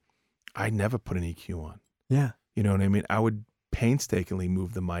time, I never put an EQ on. Yeah. You know what I mean? I would painstakingly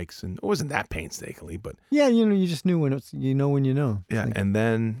move the mics, and it wasn't that painstakingly, but yeah, you know, you just knew when it's, you know, when you know. Yeah. Like, and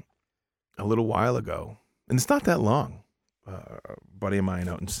then a little while ago, and it's not that long, a buddy of mine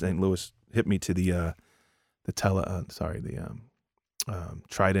out in St. Louis hit me to the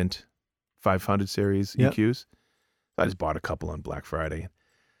Trident 500 series EQs. I just bought a couple on Black Friday,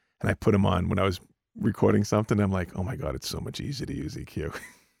 and I put them on when I was recording something. I'm like, oh my God, it's so much easier to use EQ.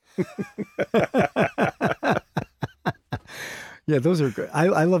 Yeah, those are good.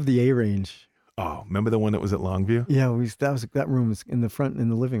 I love the A range. Oh, remember the one that was at Longview? Yeah, that room was in the front in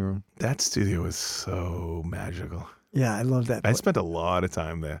the living room. That studio was so magical. Yeah, I love that. I spent a lot of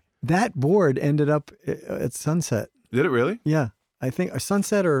time there. That board ended up at Sunset. Did it really? Yeah, I think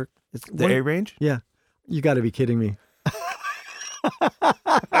Sunset or the A range. Yeah, you got to be kidding me.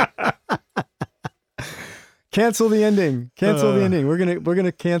 Cancel the ending. Cancel the ending. We're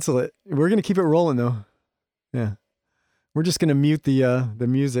gonna cancel it. We're gonna keep it rolling though. Yeah, we're just gonna mute the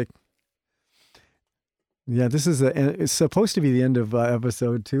music. Yeah, this is it's supposed to be the end of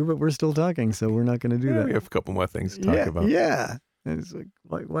episode 2, but we're still talking, so we're not gonna do that. We have a couple more things to talk about. Yeah, and it's like,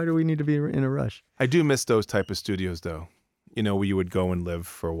 why do we need to be in a rush? I do miss those type of studios though. You know, where you would go and live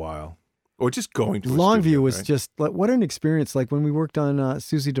for a while. Or just going to Longview studio, was right? just like, what an experience. Like when we worked on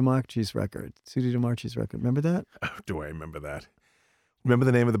Susie DeMarchi's record. Remember that? Oh, do I remember that? Remember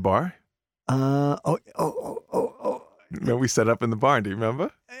the name of the bar? Remember we set up in the barn. Do you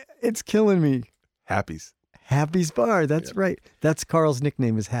remember? It's killing me. Happy's Bar. That's right. That's Carl's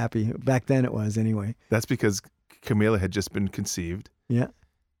nickname is Happy. Back then it was anyway. That's because Camila had just been conceived. Yeah.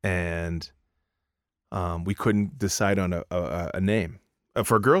 And we couldn't decide on a name.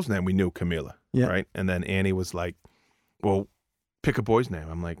 For a girl's name, we knew Camila, right? And then Annie was like, well, pick a boy's name.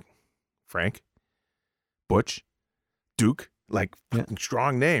 I'm like, Frank, Butch, Duke, like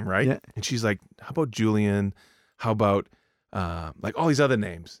strong name, right? Yeah. And she's like, how about Julian? How about like all these other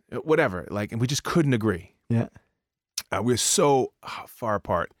names, whatever. Like, and we just couldn't agree. Yeah. We were so far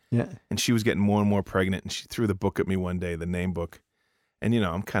apart. Yeah. And she was getting more and more pregnant, and she threw the book at me one day, the name book. And, you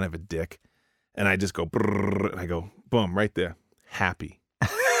know, I'm kind of a dick. And I just go, brrr, and I go, boom, right there. Happy.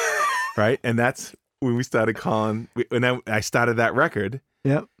 Right? And that's when we started calling, when I started that record.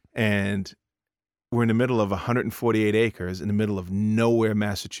 Yep. And we're in the middle of 148 acres in the middle of nowhere,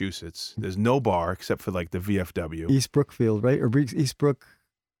 Massachusetts. There's no bar except for like the VFW. East Brookfield, right? Or East Brook.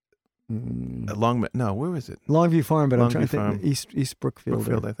 No, where is it? Longview Farm, but Longview I'm trying to Farm. think East Brookfield.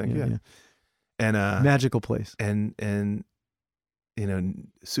 Brookfield, I think, yeah. And magical place. And you know,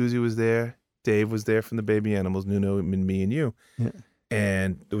 Susie was there, Dave was there from the Baby Animals, Nuno, and me and you. Yeah.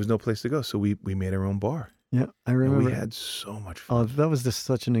 And there was no place to go, so we made our own bar. Yeah, I remember. And we had so much fun. Oh, that was just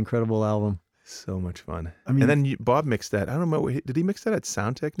such an incredible album. So much fun. I mean, and then Bob mixed that. I don't know, did he mix that at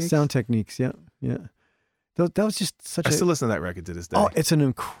Sound Techniques? Sound Techniques, yeah. That was just such I still listen to that record to this day. Oh, it's an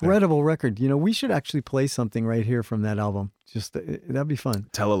incredible record. You know, we should actually play something right here from that album. Just that'd be fun.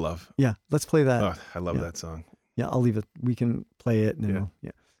 Tell a Love. Yeah, let's play that. Oh, I love that song. Yeah, I'll leave it. We can play it. And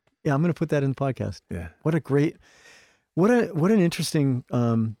yeah, I'm going to put that in the podcast. Yeah. What an interesting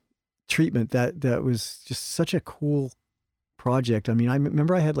treatment. That was just such a cool project. I mean, I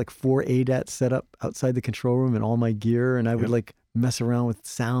remember I had like 4 ADATs set up outside the control room and all my gear, and I would like mess around with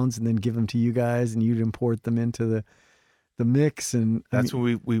sounds and then give them to you guys, and you'd import them into the the mix, and that's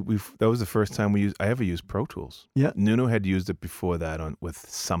when we that was the first time I ever used Pro Tools. Yeah. Nuno had used it before that with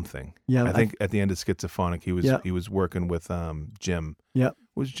something. Yeah, I think at the end of Schizophonic, he was working with Jim. Yeah.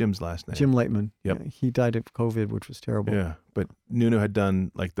 What was Jim's last name? Jim Lightman. Yep. Yeah, he died of COVID, which was terrible. Yeah, but Nuno had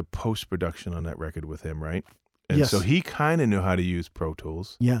done like the post production on that record with him, right? And Yes. so he kind of knew how to use Pro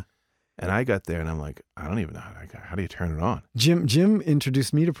Tools. Yeah. And I got there and I'm like, I don't even know how do you turn it on? Jim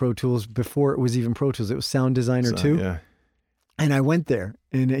introduced me to Pro Tools before it was even Pro Tools. It was Sound Designer 2. Yeah. And I went there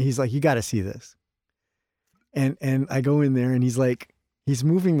and he's like, you got to see this. And I go in there and he's like, he's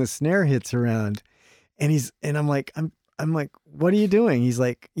moving the snare hits around and I'm like, what are you doing? He's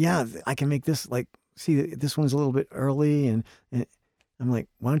like, yeah, I can make this, like, see, this one's a little bit early. And I'm like,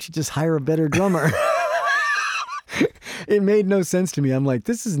 why don't you just hire a better drummer? It made no sense to me. I'm like,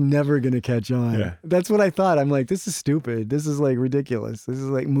 this is never going to catch on. Yeah. That's what I thought. I'm like, this is stupid. This is like ridiculous. This is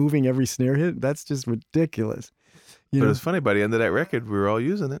like moving every snare hit. That's just ridiculous. But it was funny, by the end of that record, we were all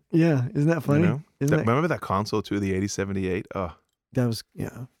using it. Yeah. Isn't that funny? You know? Remember that console too, the 8078? Oh. That was,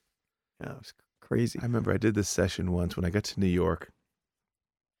 yeah, it was crazy. I remember I did this session once when I got to New York.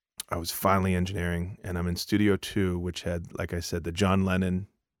 I was finally engineering, and I'm in Studio 2, which had, like I said, the John Lennon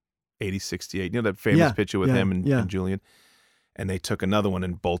 8068. You know that famous picture with him and Julian? And they took another one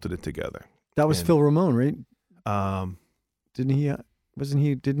and bolted it together. That was Phil Ramone, right? Didn't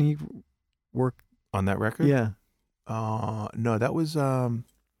he work on that record? Yeah. No, that was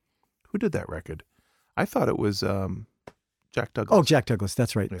who did that record? I thought it was Jack Douglas. Oh, Jack Douglas.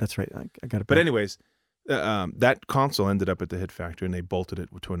 That's right. Yeah. That's right. I got it. But anyways, that console ended up at the Hit Factory, and they bolted it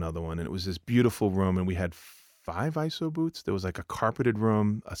to another one, and it was this beautiful room, and we had 5 ISO booths. There was like a carpeted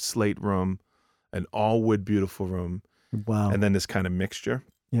room, a slate room, an all wood beautiful room. Wow. And then this kind of mixture.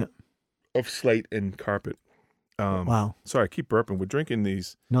 Yeah. Of slate and carpet. Wow. Sorry, I keep burping. We're drinking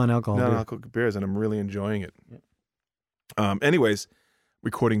these non-alcoholic beers, and I'm really enjoying it. Yeah. Anyways,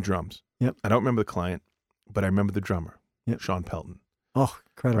 recording drums. Yep. I don't remember the client, but I remember the drummer. Yep. Sean Pelton. Oh,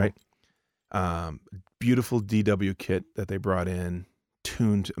 incredible. Right. Beautiful DW kit that they brought in,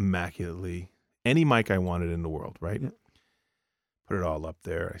 tuned immaculately. Any mic I wanted in the world, right? Yep. Put it all up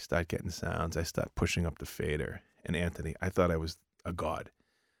there. I start getting sounds. I start pushing up the fader. And Anthony, I thought I was a god.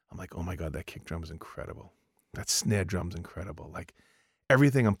 I'm like, oh my God, that kick drum is incredible. That snare drum's incredible. Like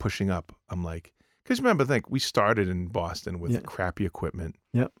everything I'm pushing up, I'm like, because remember, we started in Boston with crappy equipment.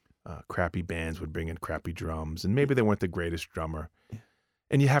 Yep. Crappy bands would bring in crappy drums, and maybe they weren't the greatest drummer. Yeah.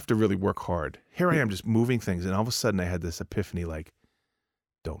 And you have to really work hard. Here I am just moving things, and all of a sudden I had this epiphany, like,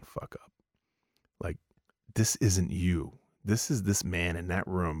 don't fuck up. Like, this isn't you. This is this man in that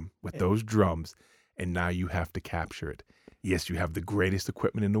room with those drums. And now you have to capture it. Yes, you have the greatest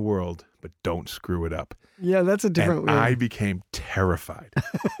equipment in the world, but don't screw it up. Yeah, that's a different way. I became terrified.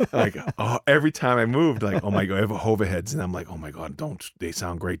 Like, every time I moved, like, oh my God, I have overheads. And I'm like, oh my God, they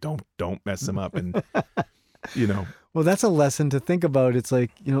sound great. Don't mess them up. And, Well, that's a lesson to think about. It's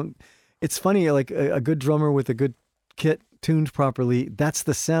like, it's funny, like a good drummer with a good kit tuned properly, that's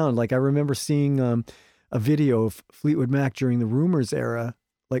the sound. Like I remember seeing a video of Fleetwood Mac during the Rumors era,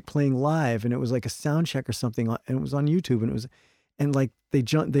 like playing live, and it was like a sound check or something, and it was on YouTube, and like they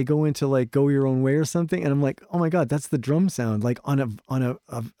go into like Go Your Own Way or something, and I'm like, oh my God, that's the drum sound, like on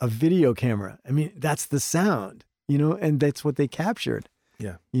a video camera. I mean, that's the sound, and that's what they captured.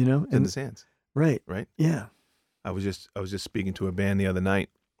 Yeah, and in the sands. Right. Yeah. I was just speaking to a band the other night,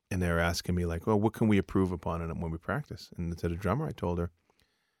 and they were asking me like, well, what can we improve upon when we practice? And to the drummer, I told her,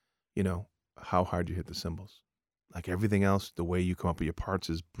 how hard you hit the cymbals. Like everything else, the way you come up with your parts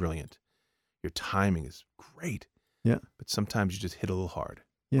is brilliant. Your timing is great. Yeah. But sometimes you just hit a little hard.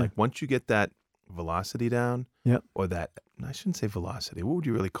 Yeah. Like once you get that velocity down, yeah, or that, I shouldn't say velocity. What would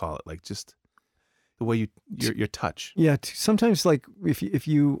you really call it? Like just the way your touch. Yeah. Sometimes like if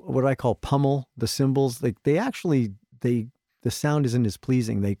you what I call pummel the cymbals, like the sound isn't as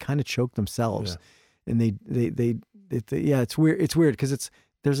pleasing. They kind of choke themselves, and it's weird. It's weird because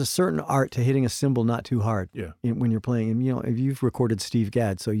there's a certain art to hitting a cymbal not too hard. Yeah. When you're playing, and if you've recorded Steve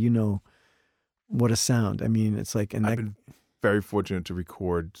Gadd, so what a sound. I mean, it's like, and I've been very fortunate to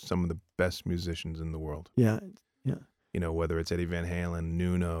record some of the best musicians in the world. Yeah. Whether it's Eddie Van Halen,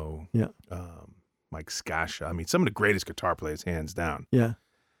 Nuno, Mike Scascia. I mean, some of the greatest guitar players, hands down. Yeah.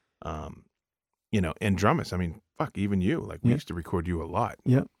 And drummers. I mean, fuck, even you. Like we used to record you a lot.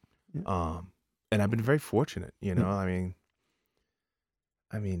 Yeah. And I've been very fortunate.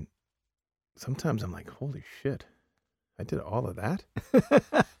 I mean, sometimes I'm like, holy shit, I did all of that,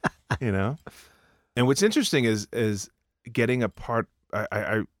 And what's interesting is getting a part.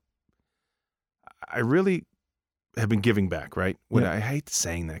 I really have been giving back, right? Yeah. I hate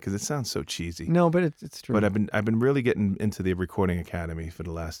saying that because it sounds so cheesy. No, but it's true. But I've been really getting into the Recording Academy for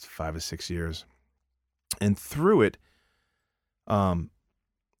the last 5 or 6 years, and through it,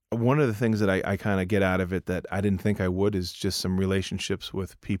 one of the things that I kind of get out of it that I didn't think I would is just some relationships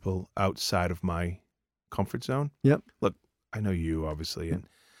with people outside of my comfort zone. Yep. Look, I know you obviously, and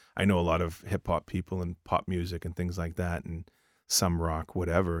I know a lot of hip hop people and pop music and things like that, and some rock,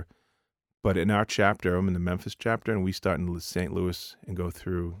 whatever. But in our chapter, I'm in the Memphis chapter, and we start in St. Louis and go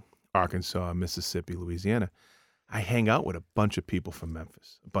through Arkansas, Mississippi, Louisiana. I hang out with a bunch of people from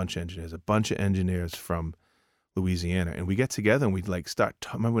Memphis, a bunch of engineers from Louisiana, and we get together and we like start.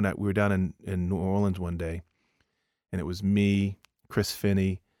 Remember when we were down in New Orleans one day, and it was me, Chris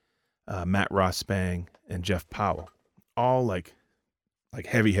Finney, Matt Ross Spang, and Jeff Powell, all like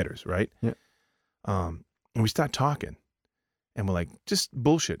heavy hitters, right? Yeah. And we start talking, and we're like, just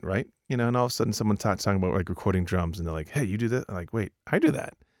bullshit, right? You know, and all of a sudden someone starts talking about like recording drums, and they're like, hey, you do that? I'm like, wait, I do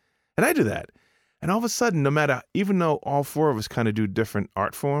that, and I do that, and all of a sudden, even though all four of us kind of do different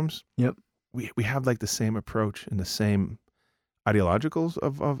art forms, yep. We have like the same approach and the same ideologicals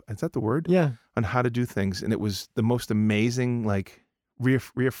of is that the word? Yeah. On how to do things. And it was the most amazing like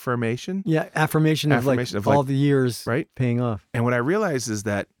reaffirmation. Yeah, affirmation of all the years right? paying off. And what I realized is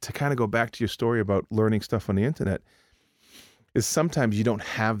that, to kind of go back to your story about learning stuff on the internet, is sometimes you don't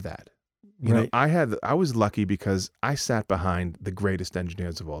have that. You know, I was lucky because I sat behind the greatest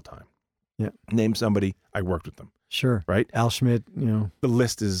engineers of all time. Yeah. Name somebody, I worked with them. Sure. Right? Al Schmidt, you know. The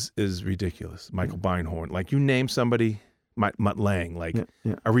list is ridiculous. Michael Beinhorn. Like, you name somebody, Mutt Lang, like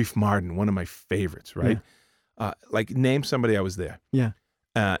Arif Mardin, one of my favorites, right? Yeah. Like, name somebody, I was there. Yeah.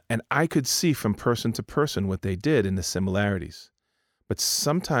 And I could see from person to person what they did and the similarities. But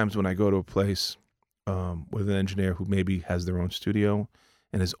sometimes when I go to a place with an engineer who maybe has their own studio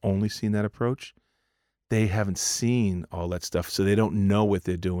and has only seen that approach, they haven't seen all that stuff, so they don't know what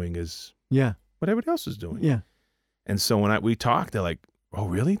they're doing is what everybody else is doing. Yeah. And so when we talk, they're like, "Oh,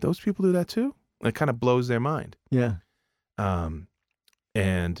 really? Those people do that too?" And it kind of blows their mind. Yeah.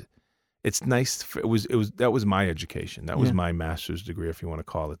 And it's nice. That was my education. That was my master's degree, if you want to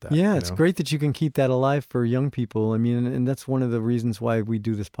call it that. Yeah, it's great that you can keep that alive for young people. I mean, and that's one of the reasons why we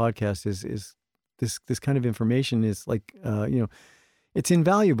do this podcast. Is this kind of information is like it's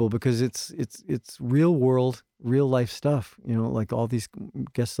invaluable because it's real world, real life stuff. You know, like all these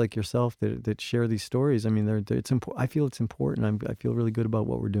guests like yourself that share these stories. I mean, it's important. I feel it's important. I feel really good about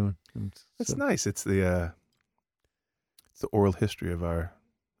what we're doing. It's nice. It's the oral history of our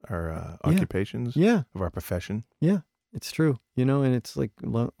occupations. Yeah. Of our profession. Yeah, it's true. You know, and it's like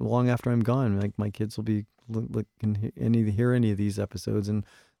long after I'm gone, like my kids will be can hear any of these episodes, and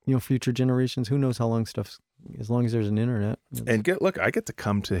you know, future generations. Who knows how long as long as there's an internet. And I get to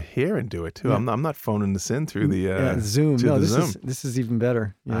come to here and do it too. Yeah. I'm not phoning this in through the Zoom. No, this is even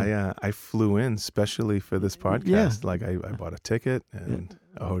better. Yeah. I flew in specially for this podcast. Yeah. Like I bought a ticket and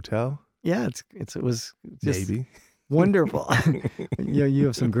a hotel. Yeah, it was just maybe wonderful. You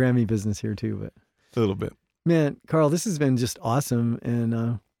have some Grammy business here too, but a little bit. Man, Carl, this has been just awesome,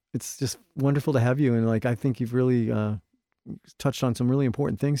 and it's just wonderful to have you. And like, I think you've really touched on some really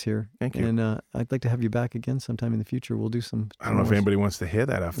important things here. Thank you. And I'd like to have you back again sometime in the future. We'll do some. I don't know if anybody wants to hear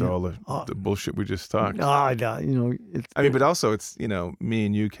that after all the bullshit we just talked. But also it's, me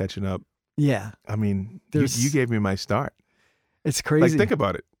and you catching up. Yeah. I mean, you gave me my start. It's crazy. Like, think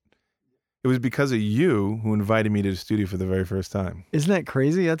about it. It was because of you who invited me to the studio for the very first time. Isn't that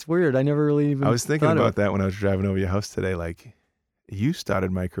crazy? That's weird. I never really even I was thinking about that when I was driving over your house today. Like, you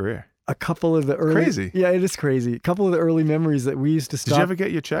started my career. A couple of the early... Crazy. Yeah, it is crazy. A couple of the early memories that we used to stop... Did you ever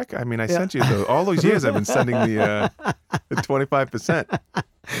get your check? I mean, I sent you those. All those years I've been sending the 25%.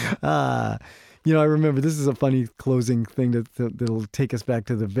 I remember, this is a funny closing thing that'll take us back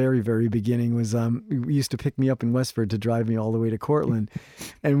to the very, very beginning, was we used to pick me up in Westford to drive me all the way to Cortland.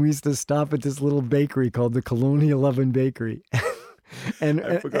 And we used to stop at this little bakery called the Colonial Oven Bakery.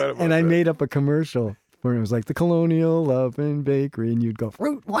 I made up a commercial where it was like the Colonial Oven Bakery, and you'd go,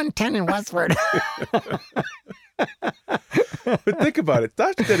 Route 110 in Westford. But think about it.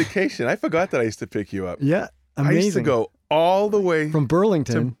 That's dedication. I forgot that I used to pick you up. Yeah, amazing. I used to go all the way from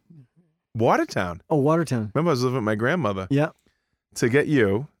Burlington. Watertown. Oh, Watertown. Remember, I was living with my grandmother. Yeah. To get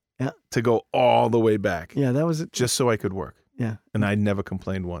you. Yeah. To go all the way back. Yeah, that was it. Just so I could work. Yeah. And I never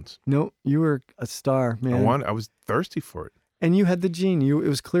complained once. No, you were a star, man. I was thirsty for it. And you had the gene. It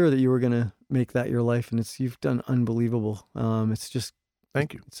was clear that you were going to make that your life, and you've done unbelievable. It's just...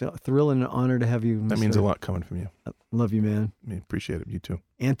 Thank you. It's a thrill and an honor to have you. That means a lot coming from you. I love you, man. I appreciate it. You too.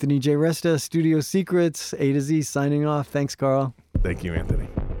 Anthony J. Resta, Studio Secrets, A to Z, signing off. Thanks, Carl. Thank you, Anthony.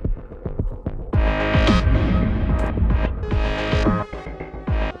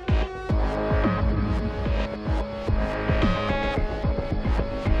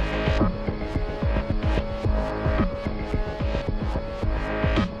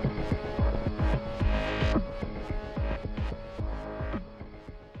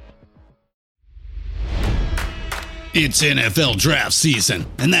 It's NFL draft season,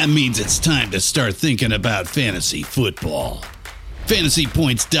 and that means it's time to start thinking about fantasy football.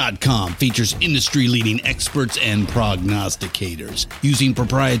 FantasyPoints.com features industry-leading experts and prognosticators using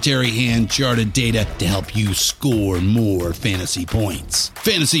proprietary hand-charted data to help you score more fantasy points.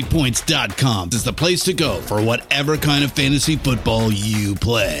 FantasyPoints.com is the place to go for whatever kind of fantasy football you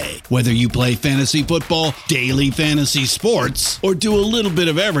play. Whether you play fantasy football, daily fantasy sports, or do a little bit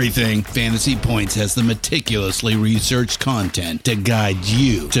of everything, Fantasy Points has the meticulously researched content to guide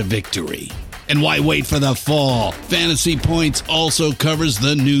you to victory. And why wait for the fall? Fantasy Points also covers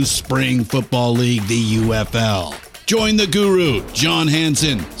the new spring football league, the UFL. Join the guru, John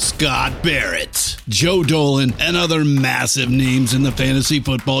Hansen, Scott Barrett, Joe Dolan, and other massive names in the fantasy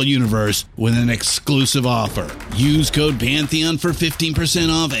football universe with an exclusive offer. Use code Pantheon for 15%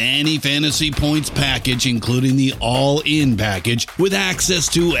 off any Fantasy Points package, including the all-in package, with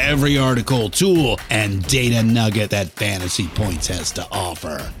access to every article, tool, and data nugget that Fantasy Points has to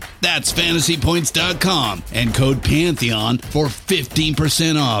offer. That's FantasyPoints.com and code Pantheon for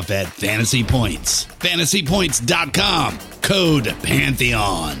 15% off at Fantasy Points. FantasyPoints.com, code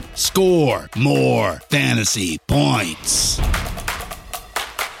Pantheon. Score more fantasy points.